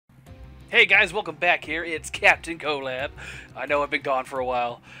Hey guys, welcome back here. It's Captain Colab. I know I've been gone for a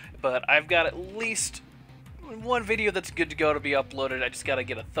while, but I've got at least one video that's good to go to be uploaded. I just gotta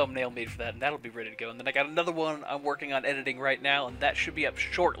get a thumbnail made for that, and that'll be ready to go. And then I got another one I'm working on editing right now, and that should be up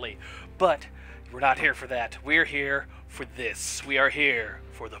shortly. But we're not here for that. We're here for this. We are here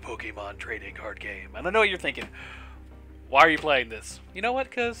for the Pokemon trading card game. And I know what you're thinking. Why are you playing this? You know what?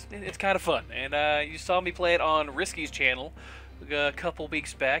 Because it's kind of fun. And you saw me play it on Risky's channel a couple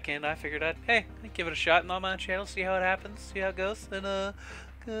weeks back, and I figured I'd give it a shot on my channel, see how it happens, see how it goes, and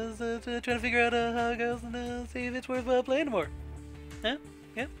trying to figure out how it goes, and see if it's worth playing more. Huh?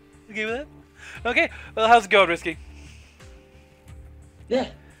 Yeah? You give it that? Okay, well, how's it going, Risky?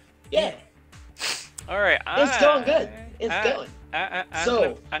 Yeah. Alright, it's going good. It's going.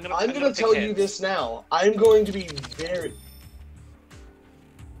 I'm gonna tell you this now. I'm going to be very...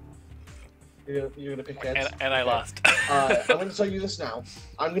 You're gonna pick heads? And I lost. I'm gonna tell you this now.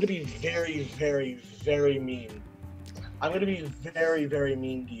 I'm gonna be very, very, very mean. I'm gonna be very, very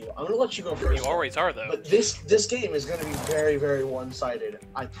mean to you. I'm gonna let you go first. You always are, though. But this game is gonna be very, very one-sided.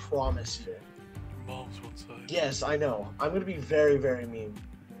 I promise you. Mom's one-sided. Yes, I know. I'm gonna be very, very mean.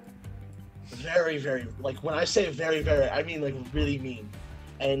 Very, very, like, when I say very, very, I mean, like, really mean.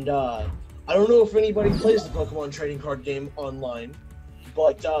 And, I don't know if anybody plays the Pokemon trading card game online,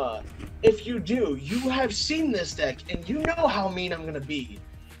 but, if you do, you have seen this deck, and you know how mean I'm gonna be.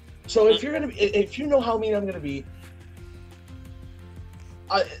 So if you know how mean I'm gonna be,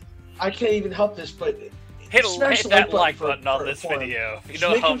 I can't even help this, but hit that like button on this video. You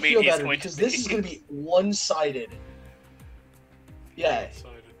know how mean he's going to be. Because this is gonna be one-sided. Yeah.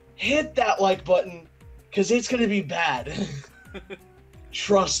 Hit that like button, because it's gonna be bad.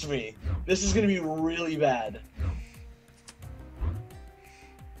 Trust me, this is gonna be really bad.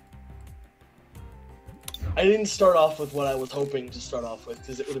 I didn't start off with what I was hoping to start off with,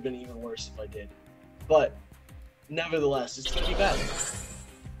 because it would have been even worse if I did. But, nevertheless, it's gonna be bad.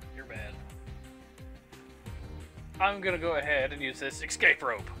 You're bad. I'm gonna go ahead and use this escape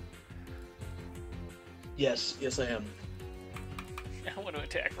rope. Yes, I am. I want to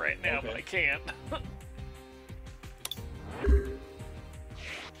attack right now, but I can't. Okay.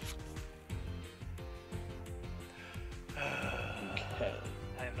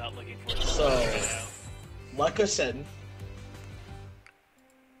 I am not looking for it So, right now. Like I said...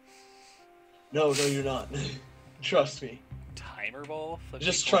 No, you're not. Trust me. Timer ball?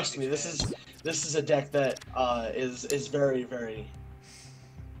 Just trust me. This is a deck that is very, very...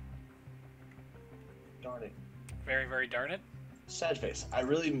 Darn it. Very, very darn it? Sad face. I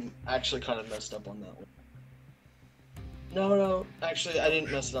really actually kind of messed up on that one. No, actually I didn't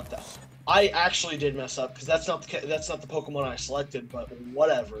mess it up that one. I actually did mess up, because that's not the Pokemon I selected, but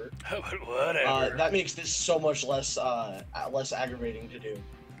whatever. But whatever. That makes this so much less aggravating to do.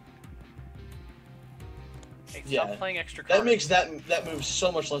 Hey, stop playing extra cards. That makes that move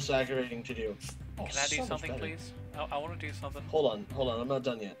so much less aggravating to do. Can I do something, please? I want to do something. Hold on, I'm not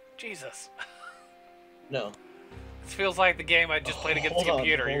done yet. Jesus. No. This feels like the game I just played against the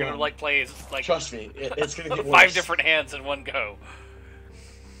computer. You're gonna play like. Trust me, it's gonna get worse. 5 different hands in one go.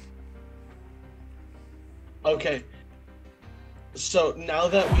 Okay. So now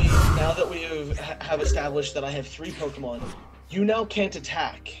that we have established that I have 3 Pokemon, you now can't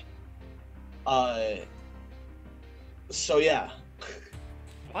attack. So yeah.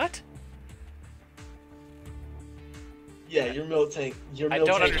 What? Yeah, your Miltank. I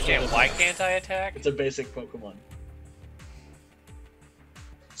don't understand. Why can't I attack? It's a basic Pokemon.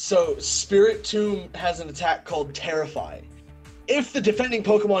 So Spirit Tomb has an attack called Terrify. If the defending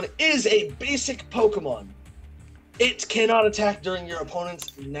Pokemon is a basic Pokemon, it cannot attack during your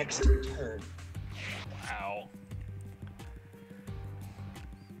opponent's next turn. Wow.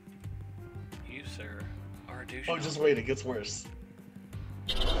 You, sir, are a douche. Oh, just wait, it gets worse.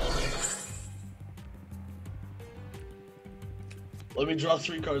 Let me draw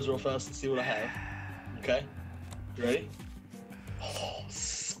 3 cards real fast and see what I have. Okay? You ready? Oh,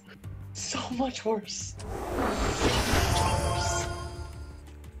 so much worse.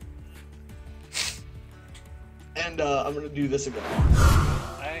 And I'm gonna do this again.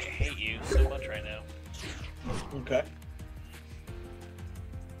 I hate you so much right now. Okay.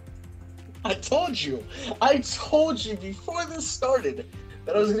 I told you before this started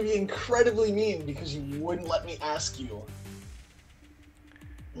that I was gonna be incredibly mean because you wouldn't let me ask you.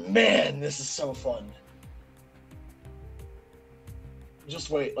 Man, this is so fun. Just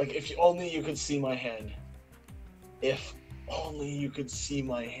wait, like, if only you could see my hand. If only you could see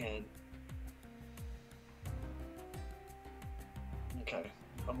my hand. Okay,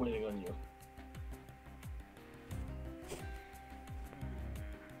 I'm waiting on you.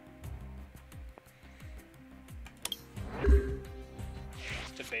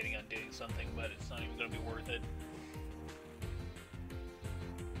 debating on doing something, but it's not even going to be worth it.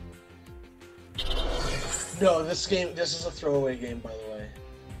 No, this is a throwaway game, by the way.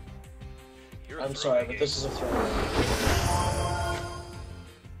 I'm sorry, but this is a throwaway game.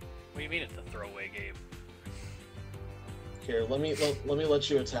 What do you mean it's a throwaway game? Here, let me let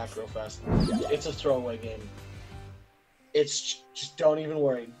you attack real fast. It's a throwaway game. It's just don't even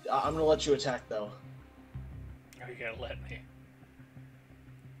worry. I'm gonna let you attack though. Oh, you gotta let me.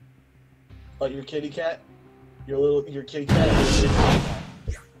 But your kitty cat, your kitty cat.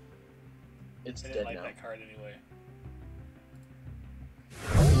 It's dead now. I didn't like that card anyway.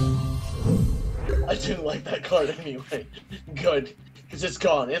 I didn't like that card anyway. Good, because it's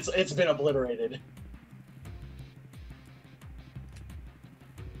gone. It's been obliterated.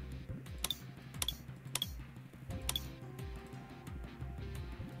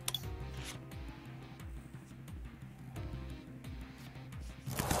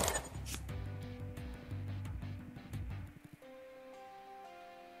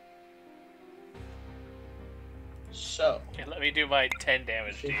 So, Okay, let me do my 10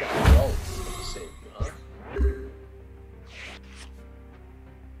 damage to you.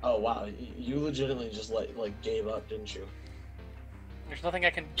 Oh wow, you legitimately just gave up, didn't you? There's nothing I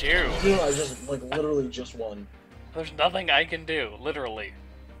can do. No, I just literally just won. There's nothing I can do, literally.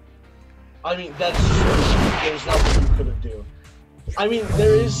 I mean, that's true. There's nothing you could do. I mean,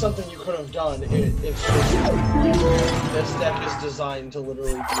 there is something you could have done. It's just this deck is designed to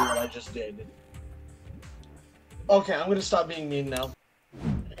literally do what I just did. Okay, I'm gonna stop being mean now.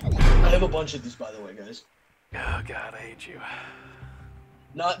 I have a bunch of these, by the way, guys. Oh god, I hate you.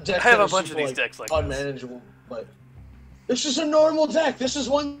 Not decks I have that a are bunch super, of these decks like unmanageable, but this is a normal deck. This is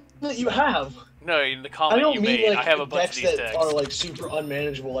one that you have. No, in the I comment don't you mean made, I have a bunch of decks these that decks. are super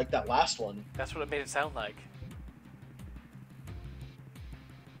unmanageable like that last one. That's what it made it sound like.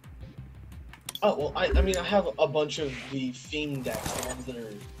 Oh well, I mean I have a bunch of the theme decks, the ones that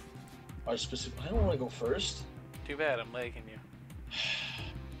are specific. I don't want to go first. Too bad, I'm lagging you.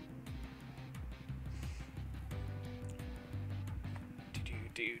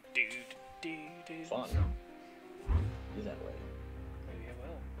 Fun. Be that way. Maybe I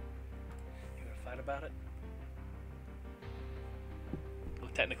will. You gonna fight about it?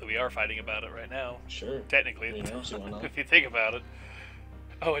 Well, technically we are fighting about it right now. Sure. Technically, I mean, I don't see why not. if you think about it.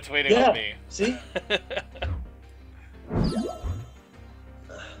 Oh, it's waiting Yeah. on me. See?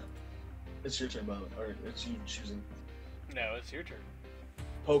 It's your turn, Bob. Or it's you choosing. No, it's your turn.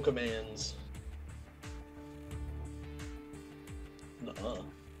 Pokemans. Nuh-uh.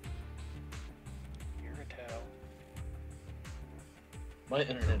 You're a towel. My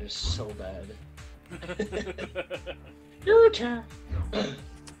internet is so bad. You're a towel.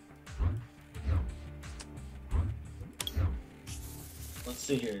 Let's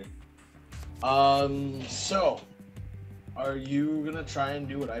see here. So, are you gonna try and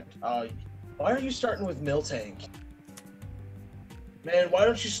do what why are you starting with Miltank? Man, why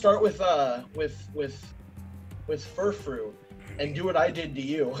don't you start with Furfrou and do what I did to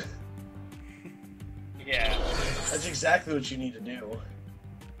you? Yeah. That's exactly what you need to do.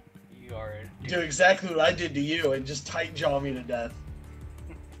 You are. Do exactly what I did to you and just tight jaw me to death.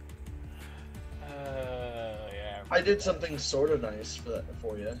 Yeah. I did something sort of nice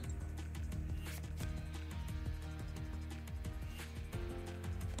for you.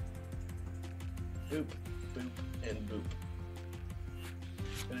 Boop, boop, and boop.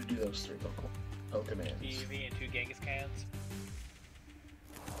 I'm gonna do those three Pokemans. EV and 2 Genghis Khans.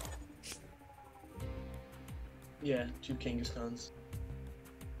 Yeah, 2 Kangaskhan's.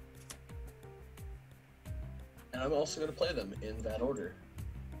 And I'm also gonna play them in that order.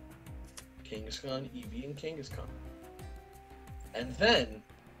 Kangaskhan, Eevee, and Kangaskhan. And then,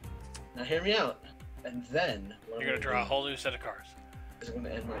 now hear me out. And then, what You're gonna draw a whole new set of cards. is I'm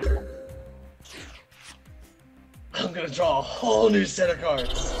gonna end my turn. I'm gonna draw a whole new set of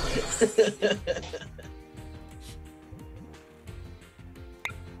cards.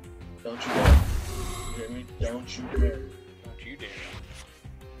 Don't you dare. You hear me? Don't you dare. Don't you dare.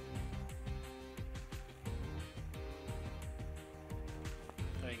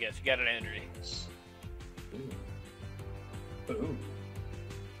 Let me guess, you got an energy. Ooh. Ooh.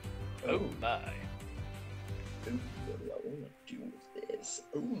 Oh my. Ooh, what do I want to do with this?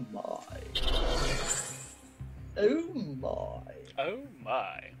 Oh my. Oh my. Oh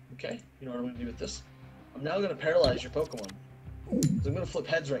my. Okay, you know what I'm going to do with this? I'm now going to paralyze your Pokemon. So I'm going to flip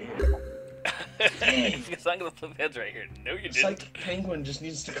heads right here. Dang. Because I'm gonna flip heads right here. No, you The didn't. Psychic Penguin just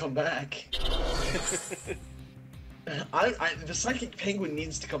needs to come back. The Psychic Penguin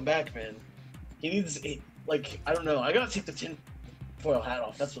needs to come back, man. He needs, I don't know. I gotta take the tinfoil hat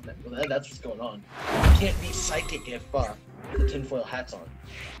off. That's what's going on. You can't be psychic if the tinfoil hat's on.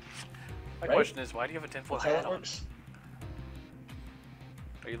 My question is, why do you have a tinfoil That's how hat that on? works.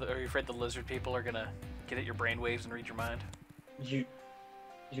 Are you afraid the lizard people are gonna get at your brainwaves and read your mind? You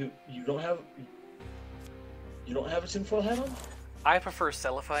don't have a tinfoil hat on? I prefer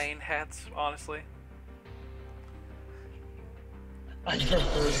cellophane hats, honestly. I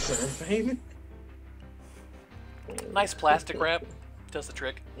prefer cellophane. Nice plastic wrap does the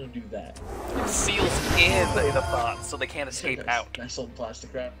trick. Don't do that. It seals in the thoughts so they can't escape out. Nice old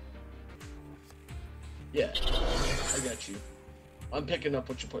plastic wrap. Yeah, I got you. I'm picking up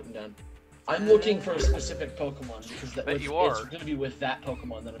what you're putting down. I'm looking for a specific Pokemon because it's going to be with that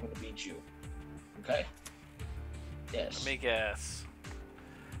Pokemon that I'm going to beat you. Okay? Yes. Let me guess.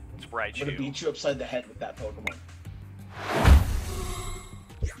 It's Raichu. I'm going to beat you upside the head with that Pokemon.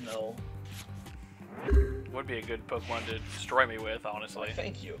 No. Would be a good Pokemon to destroy me with, honestly. Oh,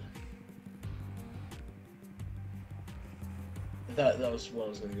 thank you. That was what I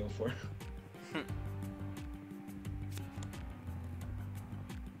was going to go for.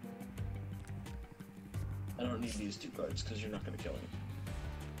 I don't need these 2 cards because you're not going to kill me.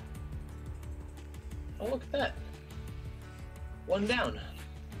 Oh, look at that. 1 down.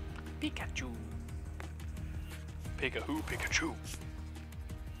 Pikachu. Pikachu.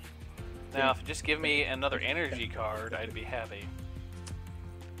 Now, if you just give me another energy card, I'd be happy.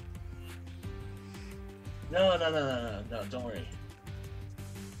 No, don't worry.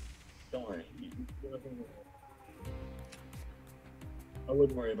 Don't worry. I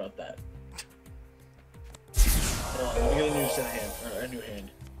wouldn't worry about that. Hold on, let me get a new set of hand, or a new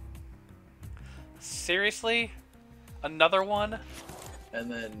hand. Seriously? Another one? And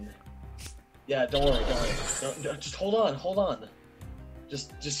then, yeah, don't worry. Don't, just hold on.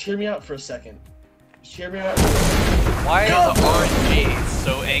 Just hear me out for a second. Just hear me out. Why are the RNGs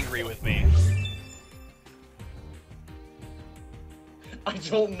so angry with me? I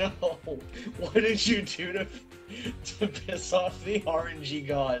don't know. What did you do to piss off the RNG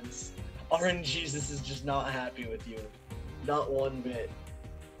gods? RNGesus is just not happy with you. Not one bit.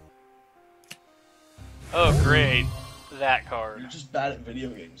 Oh, great. That card. You're just bad at video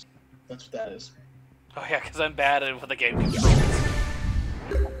games. That's what that is. Oh yeah, because I'm bad at with the game controls.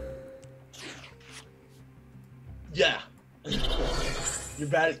 Yeah. You're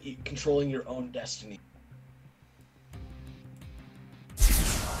bad at controlling your own destiny.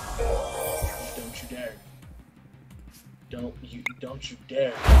 Don't you dare. Don't you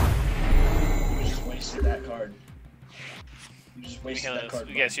dare. You just wasted that card. You just wasted that card.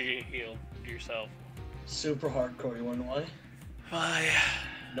 I guess you healed yourself. Super hardcore, you wanna know why? Why?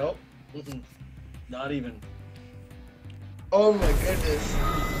 Nope. Not even. Oh my goodness.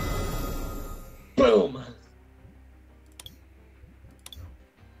 Boom!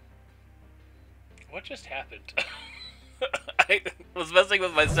 What just happened? I was messing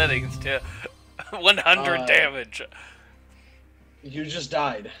with my settings to 100 damage. You just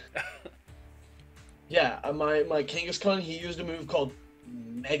died. Yeah, my Kangaskhan, he used a move called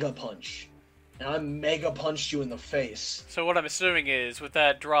Mega Punch. And I Mega Punched you in the face. So what I'm assuming is, with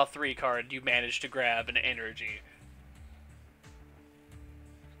that draw 3 card, you managed to grab an energy.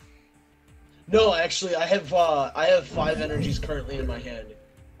 No, actually, I have 5 energies currently in my hand.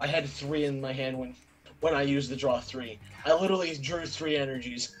 I had 3 in my hand when I used the draw 3. I literally drew 3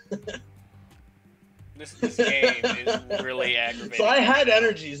 energies. This game is really aggravating. So I had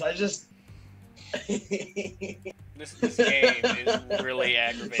energies. I just. This game is really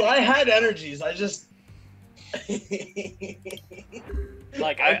aggravating. So I had energies. I just.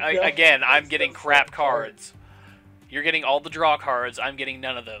 Like again, I'm getting crap cards. You're getting all the draw cards. I'm getting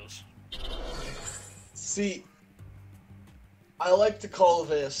none of those. See, I like to call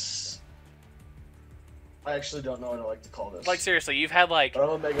this. I actually don't know what I like to call this. Like seriously, you've had like I'm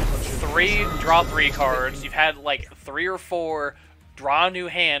a Mega Puncher. 3 draw 3 cards. You've had like 3 or 4 draw new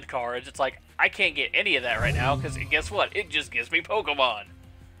hand cards. It's like I can't get any of that right now because guess what? It just gives me Pokemon.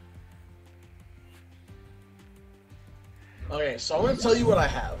 Okay, so I'm gonna tell you what I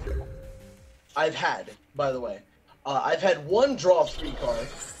have. I've had, by the way, I've had 1 draw 3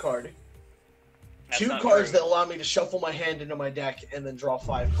 card. That's 2 not cards true. that allow me to shuffle my hand into my deck and then draw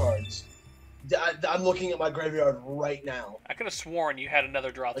 5 cards. I'm looking at my graveyard right now. I could have sworn you had another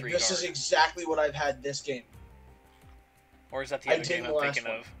draw 3 This card. is exactly what I've had this game. Or is that the other game I'm thinking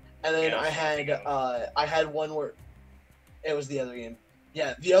of? And then I had one where it was the other game.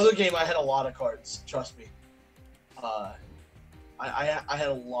 Yeah, the other game I had a lot of cards. Trust me. I had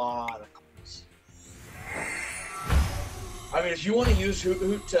a lot of cards. I mean, if you want to use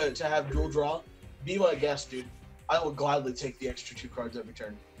Hoot to have dual draw, be my guest, dude. I will gladly take the extra 2 cards every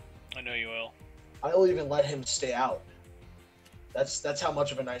turn. I know you will. I will even let him stay out. That's how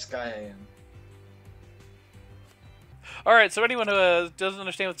much of a nice guy I am. Alright, so anyone who doesn't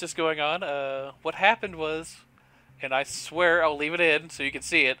understand what's just going on, what happened was, and I swear I'll leave it in so you can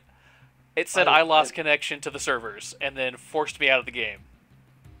see it, it said I lost connection to the servers, and then forced me out of the game.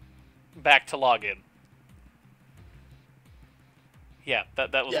 Back to login. Yeah,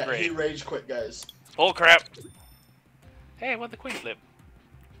 that was great. Yeah, he rage quit, guys. Bull crap! Hey, I won the queen flip.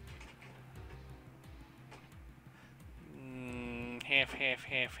 Half, half,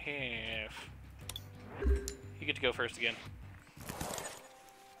 half, half. You get to go first again.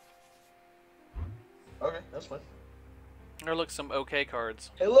 Okay, that's fine. Or look, some okay cards.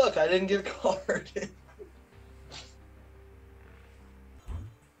 Hey, look, I didn't get a card.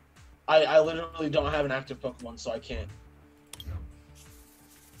 I literally don't have an active Pokemon, so I can't.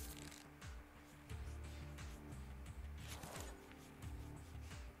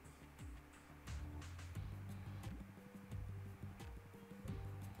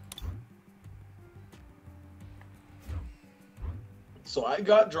 So I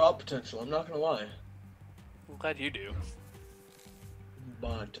got drop potential, I'm not gonna lie. I'm glad you do.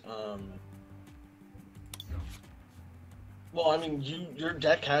 But, well, I mean, your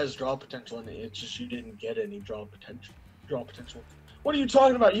deck has draw potential, and it's just you didn't get any draw potential. What are you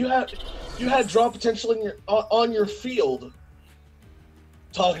talking about? You had draw potential in on your field.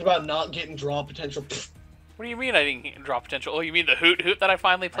 Talking about not getting draw potential. Pfft. What do you mean I didn't get draw potential? Oh, you mean the Hoot that I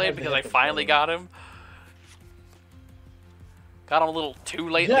finally played because I finally got him? Got him a little too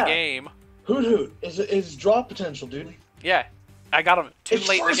late in the game. Hoot is draw potential, dude. Yeah, I got him too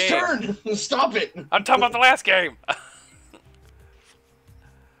late in the game. First turn! Stop it! I'm talking about the last game!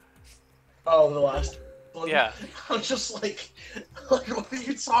 Oh, the last one? Yeah. I'm just like, what are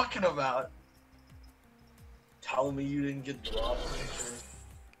you talking about? Tell me you didn't get draw potential.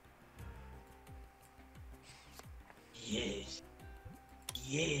 Yes.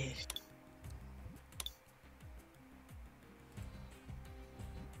 Yes.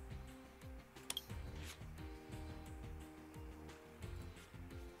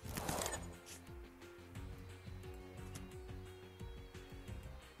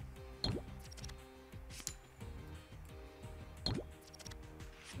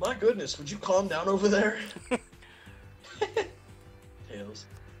 My goodness, would you calm down over there? Tails.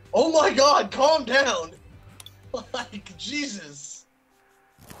 Oh my god, calm down! Like, Jesus.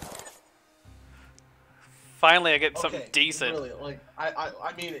 Finally, I get something decent. Really, like,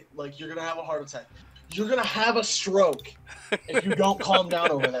 I mean it. Like, you're gonna have a heart attack. You're gonna have a stroke if you don't calm down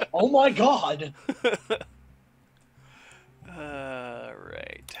over there. Oh my god!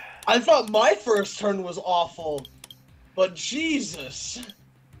 Right. I thought my first turn was awful, but Jesus.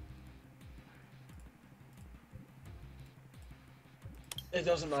 It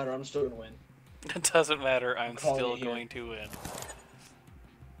doesn't matter, I'm still gonna win. It doesn't matter, I'm still going to win.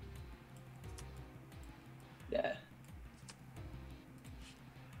 Yeah.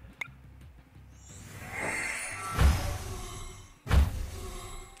 Oh,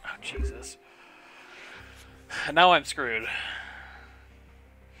 Jesus. Now I'm screwed.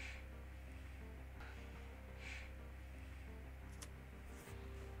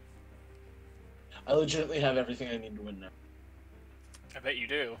 I legitimately have everything I need to win now. I bet you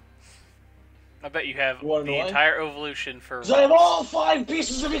do. I bet you have You the entire evolution for... I have all 5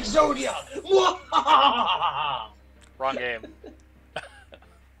 pieces of Exodia! Wrong game.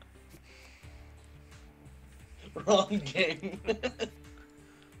 Wrong game.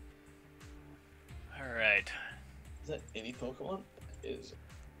 Alright. Is that any Pokemon? It is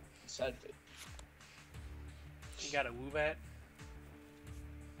sad fit. You got a Woobat?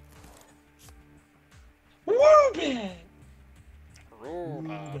 Woobat!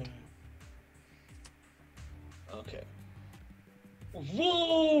 Robot. Okay.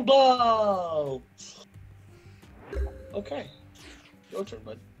 Woobat! Okay. Your turn,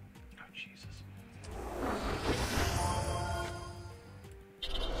 bud. Oh, Jesus.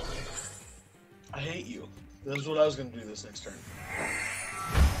 I hate you. This is what I was gonna do this next turn.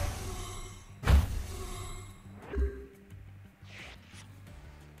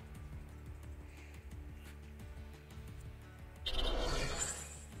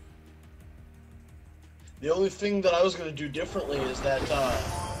 The only thing that I was gonna do differently is that,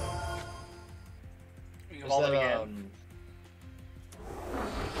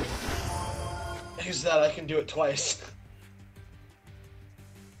 is that I can do it twice.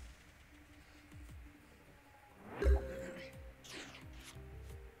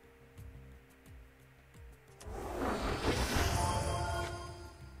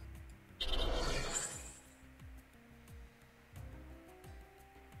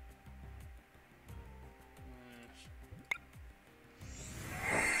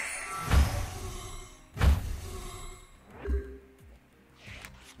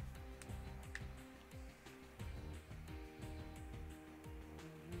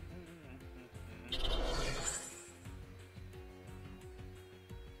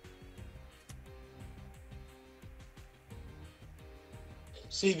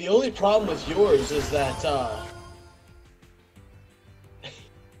 See, the only problem with yours is that,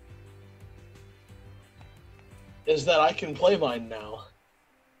 is that I can play mine now.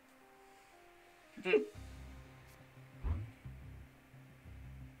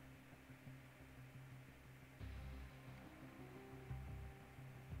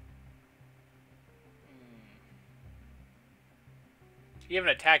 You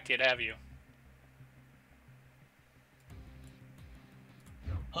haven't attacked yet, have you?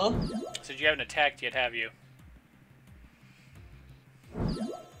 Huh? So you haven't attacked yet, have you?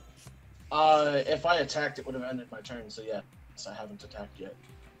 If I attacked, it would have ended my turn, so yes, I haven't attacked yet.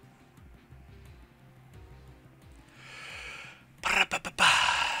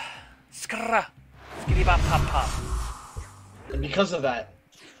 And because of that,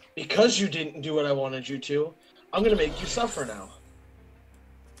 because you didn't do what I wanted you to, I'm gonna make you suffer now.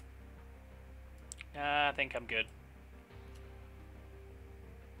 I think I'm good.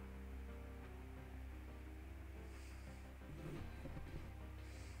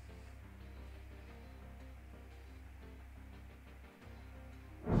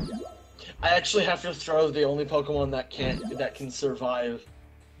 I actually have to throw the only Pokemon that can survive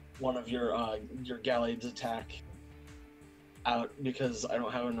one of your Gallade's attack out, because I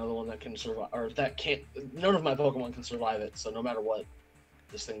don't have another one that can survive, or that can't. None of my Pokemon can survive it, so no matter what,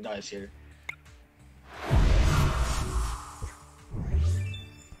 this thing dies here.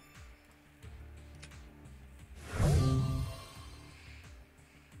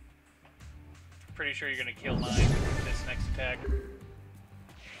 Pretty sure you're gonna kill mine with this next attack.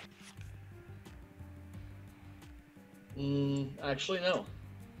 Actually, no.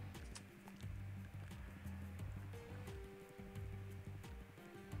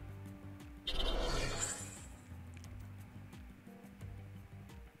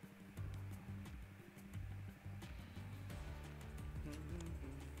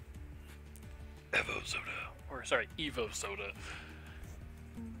 Evo Soda. Or, sorry, Evo Soda.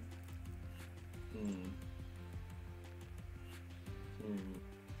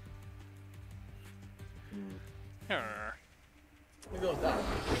 Let me go with that.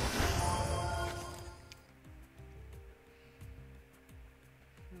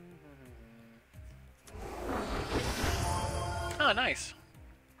 Oh, nice.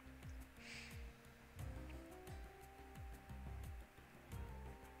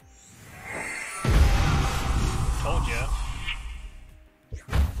 Told ya.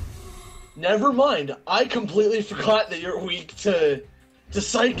 Never mind. I completely forgot that you're weak to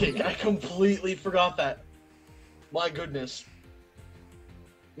Psychic. I completely forgot that. My goodness.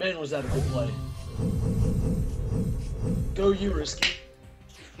 Man, was that a good play. Go you, Risky.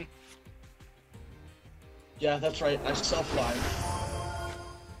 Yeah, that's right. I saw 5.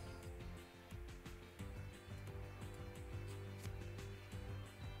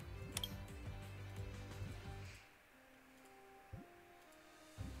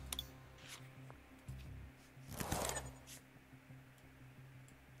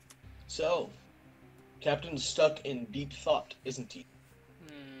 So, Captain's stuck in deep thought, isn't he?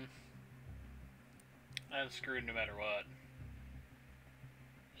 I'm screwed no matter what.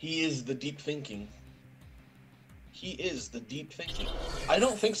 He is the deep thinking. He is the deep thinking. I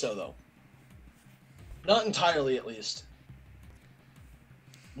don't think so, though. Not entirely, at least.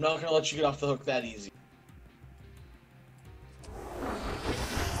 I'm not gonna let you get off the hook that easy.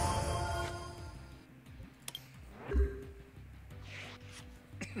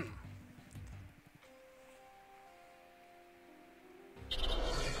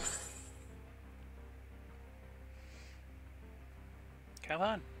 Come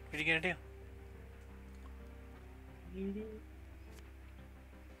on. What are you gonna do?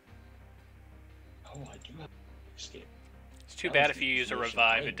 Oh, I do have escape. It's too bad if you use a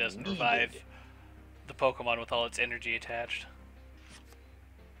revive, it doesn't revive the Pokemon with all its energy attached.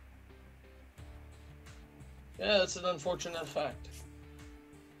 Yeah, that's an unfortunate fact.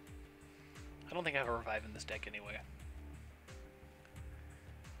 I don't think I have a revive in this deck anyway.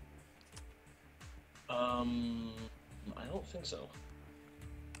 I don't think so.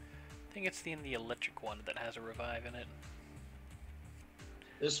 I think it's in the electric one that has a revive in it.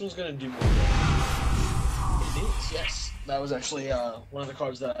 This one's gonna do more damage. It is, yes. That was actually one of the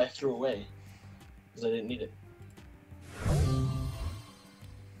cards that I threw away because I didn't need it.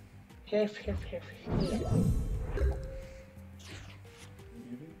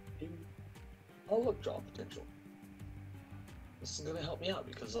 Oh look, draw potential. This is gonna help me out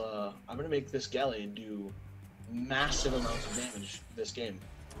because I'm gonna make this Gallade do massive amounts of damage this game.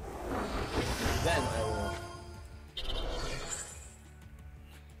 And then I will.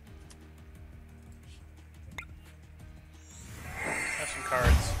 Have some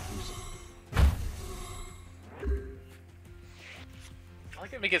cards. I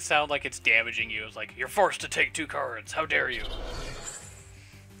like to make it sound like it's damaging you. It's like, you're forced to take 2 cards. How dare you?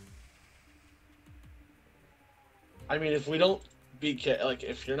 I mean, if we don't like,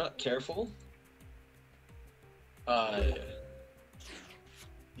 if you're not careful,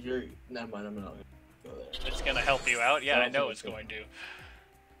 you're... Never mind, I'm not gonna go there. It's gonna help you out? Yeah, I know it's going to.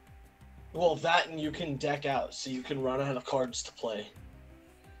 Well, that and you can deck out, so you can run out of cards to play.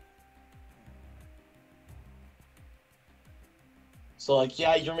 So, like,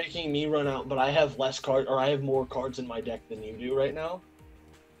 yeah, you're making me run out, but I have less cards, or I have more cards in my deck than you do right now.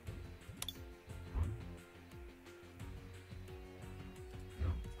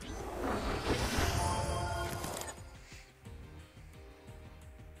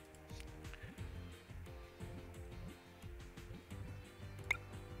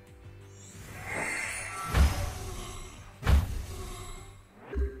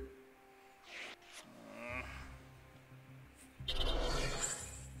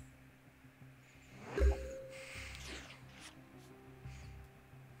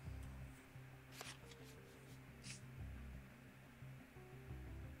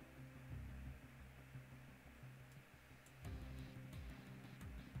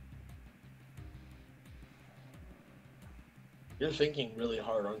 You're thinking really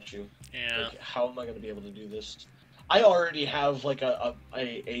hard, aren't you? Yeah. Like, how am I going to be able to do this? I already have, like, a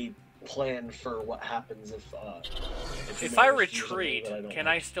plan for what happens if I retreat, can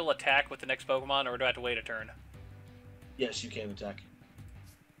I still attack with the next Pokemon, or do I have to wait a turn? Yes, you can attack.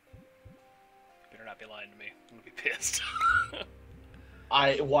 Better not be lying to me. I'm gonna be pissed.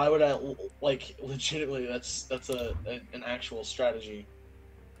 Why would I, like, legitimately, that's an actual strategy.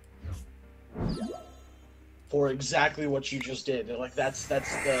 For exactly what you just did. Like, that's the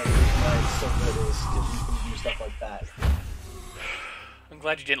reason why it's so good, is because you can do stuff like that. I'm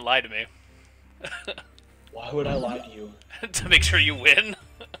glad you didn't lie to me. Why would I lie to you? To make sure you win?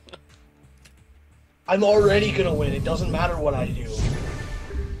 I'm already gonna win, it doesn't matter what I do.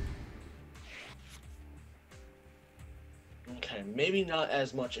 Okay, maybe not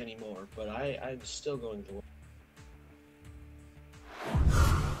as much anymore, but I'm still going to win.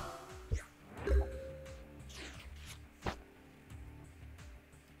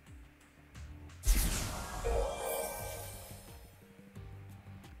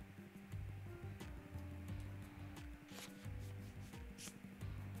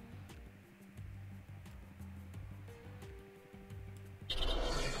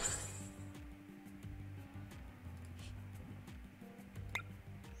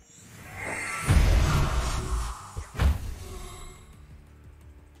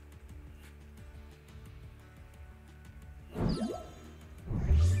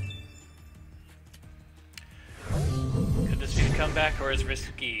 Could this be a comeback, or is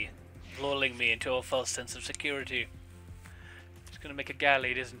risky, lulling me into a false sense of security? He's gonna make a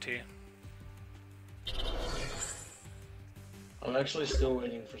Gallade, isn't he? I'm actually still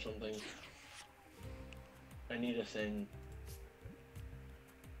waiting for something. I need a thing.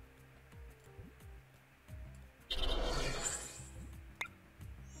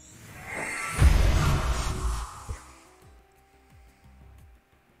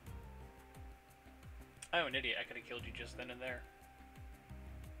 I'm an idiot. I could have killed you just then and there.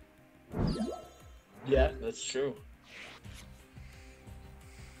 Yeah, that's true.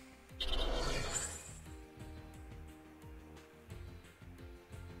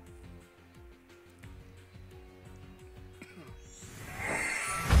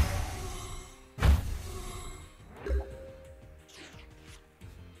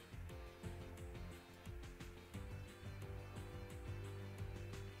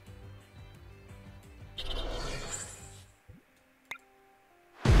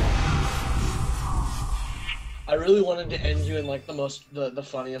 I really wanted to end you in, like, the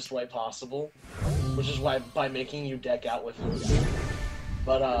funniest way possible, which is why by making you deck out with Hoodoo.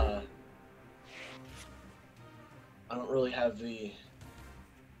 But I don't really have the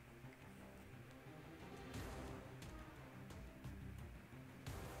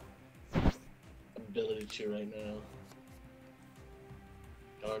ability to right now.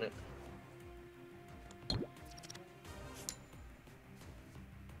 Darn it.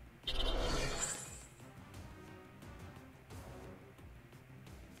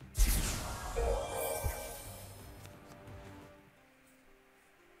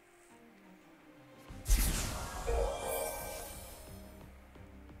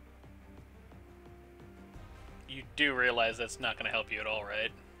 You do realize that's not going to help you at all,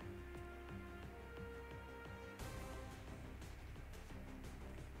 right?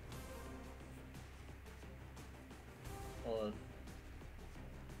 Hold on.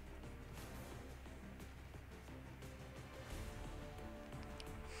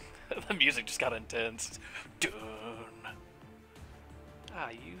 The music just got intense. Dun. Ah,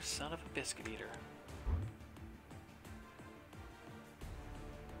 you son of a biscuit eater.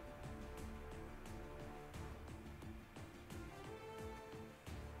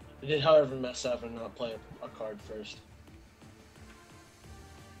 I did, however, mess up and not play a card first.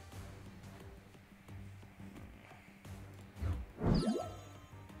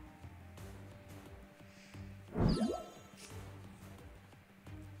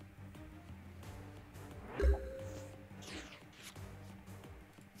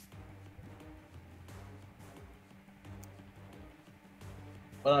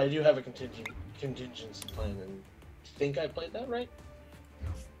 But I do have a contingency plan, and I think I played that right.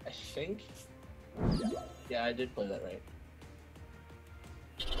 I think. Yeah, I did play that right.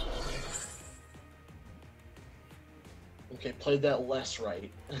 Okay, played that less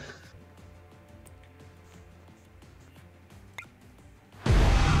right.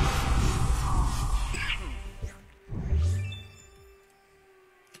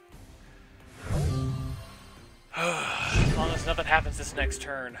 As long as nothing happens this next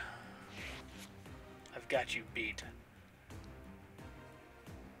turn, I've got you beat.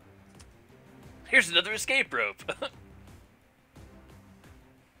 Here's another escape rope.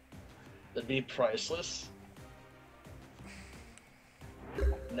 That'd be priceless.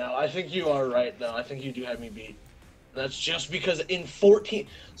 No, I think you are right, though. I think you do have me beat. That's just because in 14...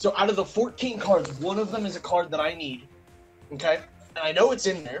 So out of the 14 cards, one of them is a card that I need. Okay? And I know it's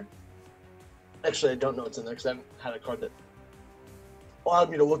in there. Actually, I don't know it's in there because I haven't had a card that allowed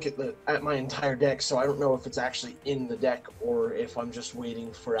me to look at my entire deck, so I don't know if it's actually in the deck or if I'm just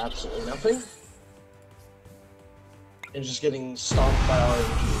waiting for absolutely nothing. And just getting stomped by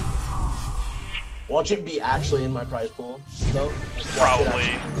RNG. Watch it be actually in my prize pool, though. Probably.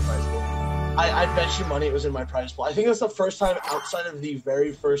 I bet you money it was in my prize pool. I think that's the first time outside of the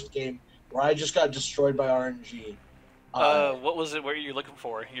very first game where I just got destroyed by RNG. What was it? What were you looking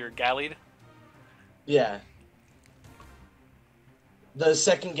for? Your Gallied? Yeah. The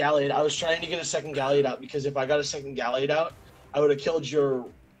second Gallied. I was trying to get a second Gallied out because if I got a second Gallied out, I would have killed your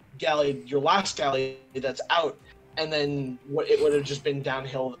Gallied, your last Gallied that's out, and then it would have just been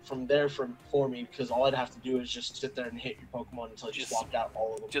downhill from there for me because all I'd have to do is just sit there and hit your Pokemon until I just swapped out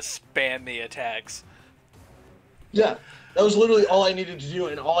all of them. Just spam the attacks. Yeah, that was literally all I needed to do,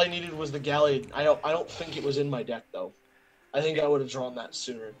 and all I needed was the Gallied. I don't think it was in my deck though. I think I would have drawn that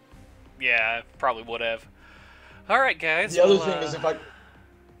sooner. Yeah, probably would have. All right, guys. The other thing is if I...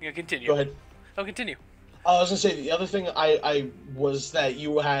 Yeah, continue. Go ahead. Oh, continue. I was gonna say the other thing I was that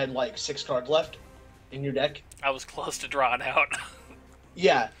you had like 6 cards left in your deck. I was close to drawing out.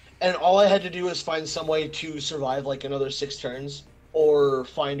 Yeah, and all I had to do was find some way to survive like another 6 turns, or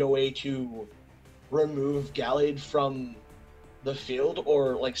find a way to remove Gallied from the field,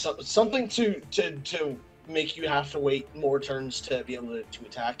 or like something to make you have to wait more turns to be able to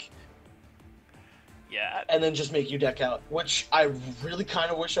attack. Yeah. And then just make you deck out, which I really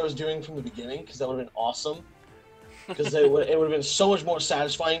kind of wish I was doing from the beginning, because that would have been awesome. Because it would have been so much more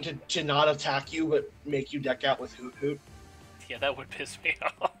satisfying to not attack you, but make you deck out with Hoot Hoot. Yeah, that would piss me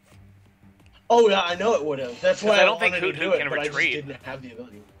off. Oh yeah, I know it would have. That's why I don't think Hoot Hoot can retreat. I just didn't have the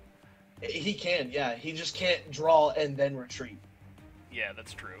ability. He can, yeah. He just can't draw and then retreat. Yeah,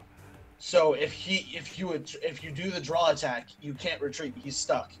 that's true. So if you do the draw attack, you can't retreat. He's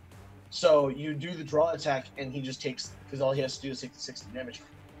stuck. So you do the draw attack, and he just takes, because all he has to do is take the 60 damage.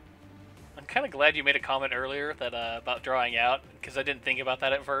 I'm kind of glad you made a comment earlier that about drawing out, because I didn't think about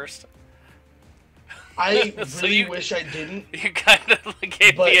that at first. I So really wish I didn't. You kind of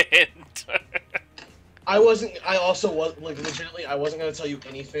gave me a hint. I also was, like, legitimately, I wasn't going to tell you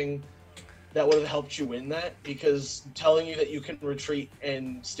anything that would have helped you win that, because telling you that you can retreat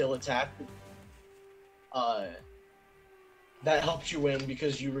and still attack, that helped you win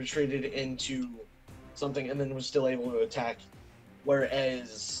because you retreated into something and then was still able to attack.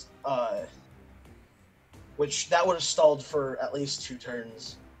 Whereas, which that would have stalled for at least 2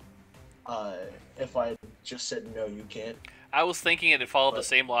 turns, if I just said, no, you can't. I was thinking it followed the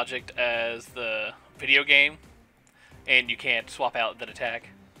same logic as the video game, and you can't swap out that attack.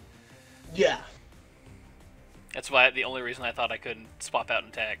 Yeah. That's why the only reason I thought I couldn't swap out an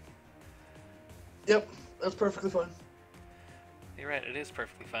attack. Yep, that's perfectly fine. You're right, it is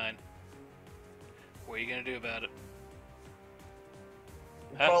perfectly fine. What are you gonna do about it?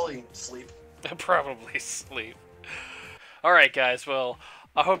 Probably sleep. Probably sleep. Alright guys, well,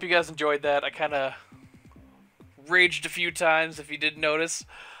 I hope you guys enjoyed that. I kinda raged a few times if you didn't notice.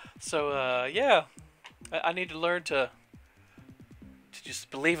 So, yeah. I need to learn to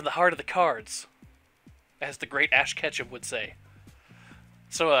just believe in the heart of the cards. As the great Ash Ketchum would say.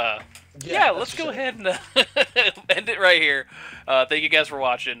 So, Yeah, yeah, that's let's for go sure. ahead and end it right here. Thank you guys for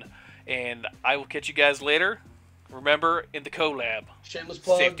watching, and I will catch you guys later. Remember, in the collab, Shameless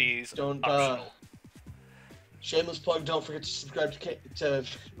plug. safety's Don't optional. shameless plug. Don't forget to subscribe to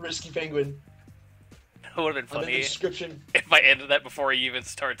Risky Penguin. It would have been I'm in the funny description. if I ended that before I even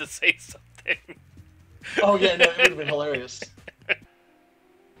start to say something. Oh yeah, no, it would have been hilarious.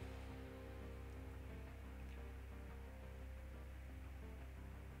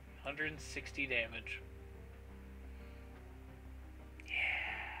 160 damage.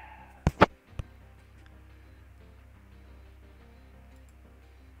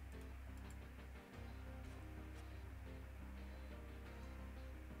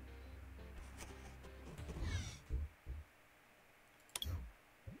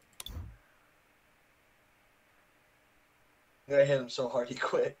 I hit him so hard he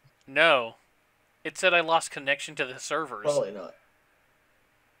quit. No. It said I lost connection to the servers. Probably not.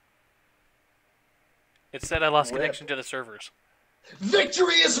 It said I lost Rip. connection to the servers.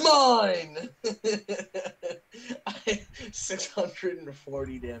 Victory is mine!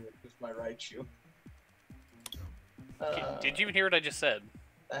 640 damage with my Raichu. Did you even hear what I just said?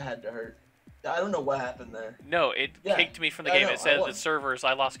 That had to hurt. I don't know what happened there. No, it Yeah, kicked me from the I game. know, It said I the won. servers,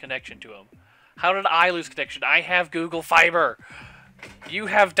 I lost connection to them. How did I lose connection? I have Google Fiber. You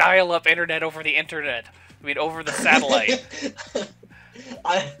have dial-up internet over the internet. I mean, over the satellite.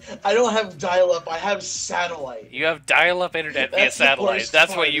 I don't have dial-up. I have satellite. You have dial-up internet via That's the satellite. worst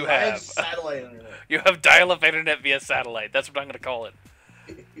That's part, what you I have have. satellite internet. You have dial-up internet via satellite. That's what I'm going to call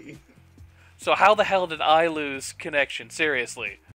it. So how the hell did I lose connection? Seriously.